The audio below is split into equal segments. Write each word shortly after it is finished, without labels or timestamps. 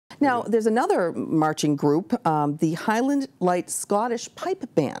Now, there's another marching group, the Highland Light Scottish Pipe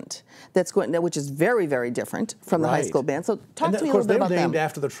Band, that's going, which is very, very different from the high school band. So talk to me a little bit about them. They're named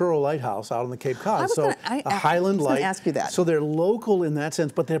after the Truro Lighthouse out on the Cape Cod. Highland Light. I was going to ask you that. So they're local in that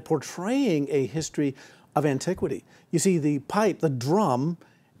sense, but they're portraying a history of antiquity. You see, the pipe, the drum,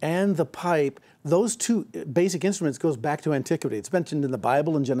 and the pipe, those two basic instruments goes back to antiquity. It's mentioned in the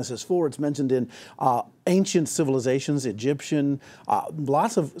Bible in Genesis 4. It's mentioned in ancient civilizations, Egyptian,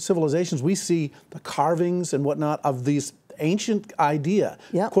 lots of civilizations. We see the carvings and whatnot of these ancient idea.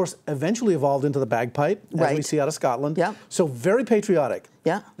 Yep. Of course, eventually evolved into the bagpipe, as we see out of Scotland. Yep. So very patriotic.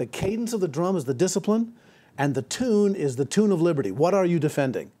 Yeah. The cadence of the drum is the discipline, and the tune is the tune of liberty. What are you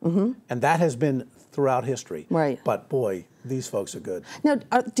defending? Mm-hmm. And that has been throughout history. Right. But boy, these folks are good. Now,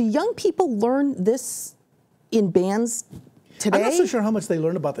 do young people learn this in bands today? I'm not so sure how much they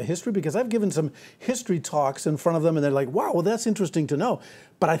learn about the history, because I've given some history talks in front of them and they're like, wow, well, that's interesting to know.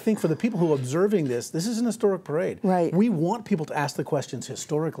 But I think for the people who are observing this is an historic parade. Right. We want people to ask the questions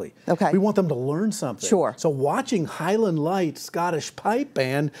historically. Okay. We want them to learn something. Sure. So watching Highland Light Scottish Pipe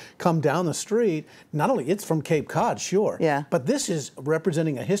Band come down the street, not only it's from Cape Cod, sure. Yeah. But this is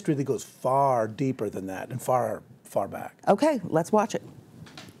representing a history that goes far deeper than that and far, far back. Okay, let's watch it.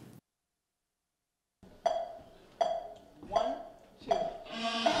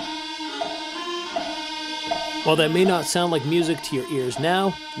 While that may not sound like music to your ears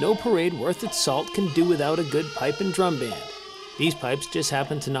now, no parade worth its salt can do without a good pipe and drum band. These pipes just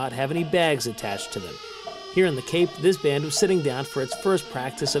happen to not have any bags attached to them. Here in the Cape, this band was sitting down for its first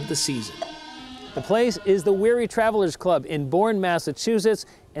practice of the season. The place is the Weary Travelers Club in Bourne, Massachusetts,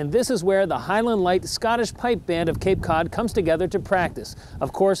 and this is where the Highland Light Scottish Pipe Band of Cape Cod comes together to practice.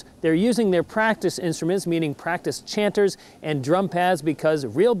 Of course, they're using their practice instruments, meaning practice chanters and drum pads, because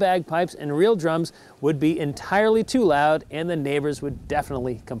real bagpipes and real drums would be entirely too loud and the neighbors would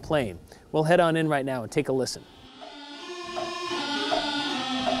definitely complain. We'll head on in right now and take a listen.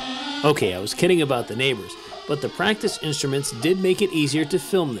 Okay, I was kidding about the neighbors, but the practice instruments did make it easier to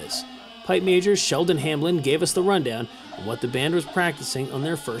film this. Pipe Major Sheldon Hamlin gave us the rundown on what the band was practicing on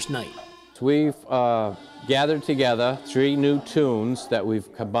their first night. We've gathered together 3 new tunes that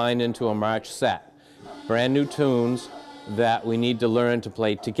we've combined into a march set. Brand new tunes that we need to learn to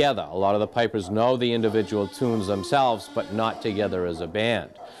play together. A lot of the pipers know the individual tunes themselves, but not together as a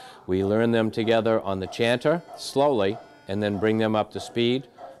band. We learn them together on the chanter, slowly, and then bring them up to speed,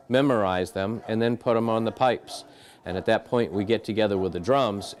 memorize them, and then put them on the pipes. And at that point, we get together with the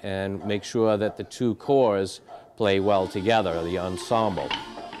drums and make sure that the 2 corps play well together, the ensemble.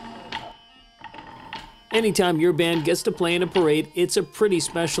 Anytime your band gets to play in a parade, it's a pretty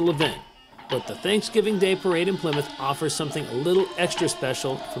special event. But the Thanksgiving Day Parade in Plymouth offers something a little extra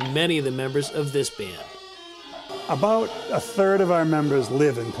special for many of the members of this band. About 1/3 of our members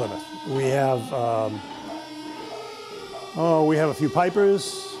live in Plymouth. We have a few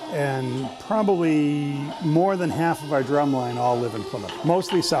pipers, and probably more than half of our drum line all live in Plymouth,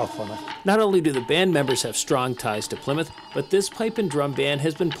 mostly South Plymouth. Not only do the band members have strong ties to Plymouth, but this pipe and drum band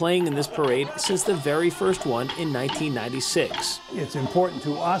has been playing in this parade since the very first one in 1996. It's important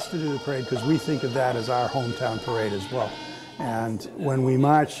to us to do the parade because we think of that as our hometown parade as well. And when we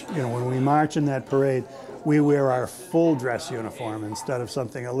march, when we march in that parade, we wear our full dress uniform instead of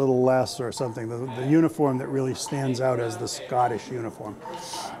something a little less, or something, the uniform that really stands out as the Scottish uniform.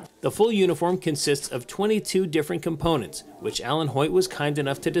 The full uniform consists of 22 different components, which Alan Hoyt was kind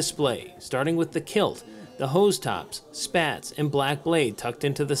enough to display, starting with the kilt, the hose tops, spats, and black blade tucked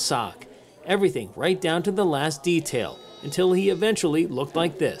into the sock. Everything right down to the last detail, until he eventually looked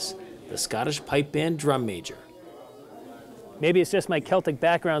like this, the Scottish Pipe Band Drum Major. Maybe it's just my Celtic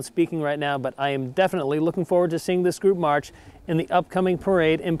background speaking right now, but I am definitely looking forward to seeing this group march in the upcoming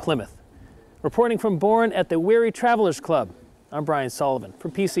parade in Plymouth. Reporting from Bourne at the Weary Travelers Club, I'm Brian Sullivan for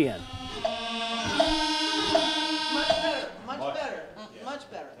PCN. Much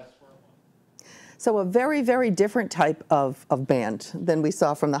better. So a very, very different type of band than we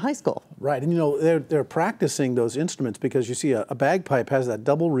saw from the high school. Right, and they're practicing those instruments because you see a bagpipe has that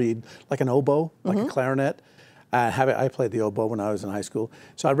double reed, like an oboe, like a clarinet. I played the oboe when I was in high school,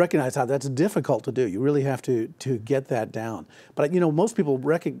 so I recognize how that's difficult to do. You really have to get that down. But most people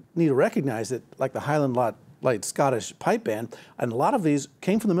need to recognize that, like the Highland Light Scottish Pipe Band, and a lot of these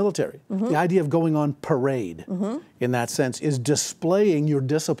came from the military. The idea of going on parade, in that sense, is displaying your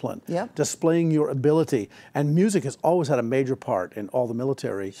discipline, displaying your ability. And music has always had a major part in all the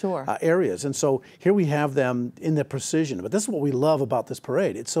military areas. And so here we have them in their precision. But this is what we love about this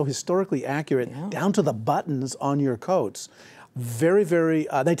parade. It's so historically accurate, down to the buttons on your coats. Very, very,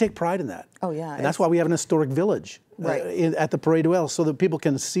 they take pride in that. Oh, yeah. And that's why we have an historic village at the parade well, so that people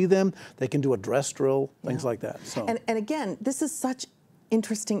can see them. They can do a dress drill, things like that. So. And again, this is such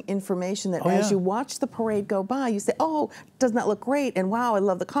interesting information that as you watch the parade go by, you say, oh, doesn't that look great? And wow, I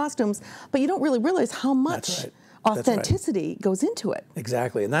love the costumes. But you don't really realize how much authenticity goes into it.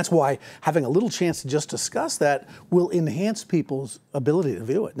 Exactly, and that's why having a little chance to just discuss that will enhance people's ability to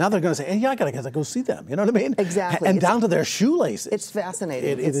view it. Now they're going to say, hey, yeah, I got to go see them. You know what I mean? Exactly. And down to their shoelaces. It's fascinating.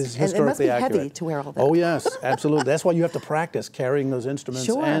 It is historically and it must be accurate. heavy to wear all that. Oh yes, absolutely. That's why you have to practice carrying those instruments.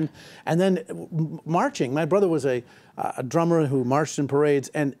 Sure. And then marching. My brother was a drummer who marched in parades,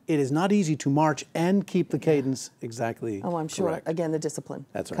 and it is not easy to march and keep the cadence exactly Oh, I'm sure. correct. Again, the discipline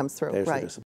That's right. comes through. There's the right. discipline.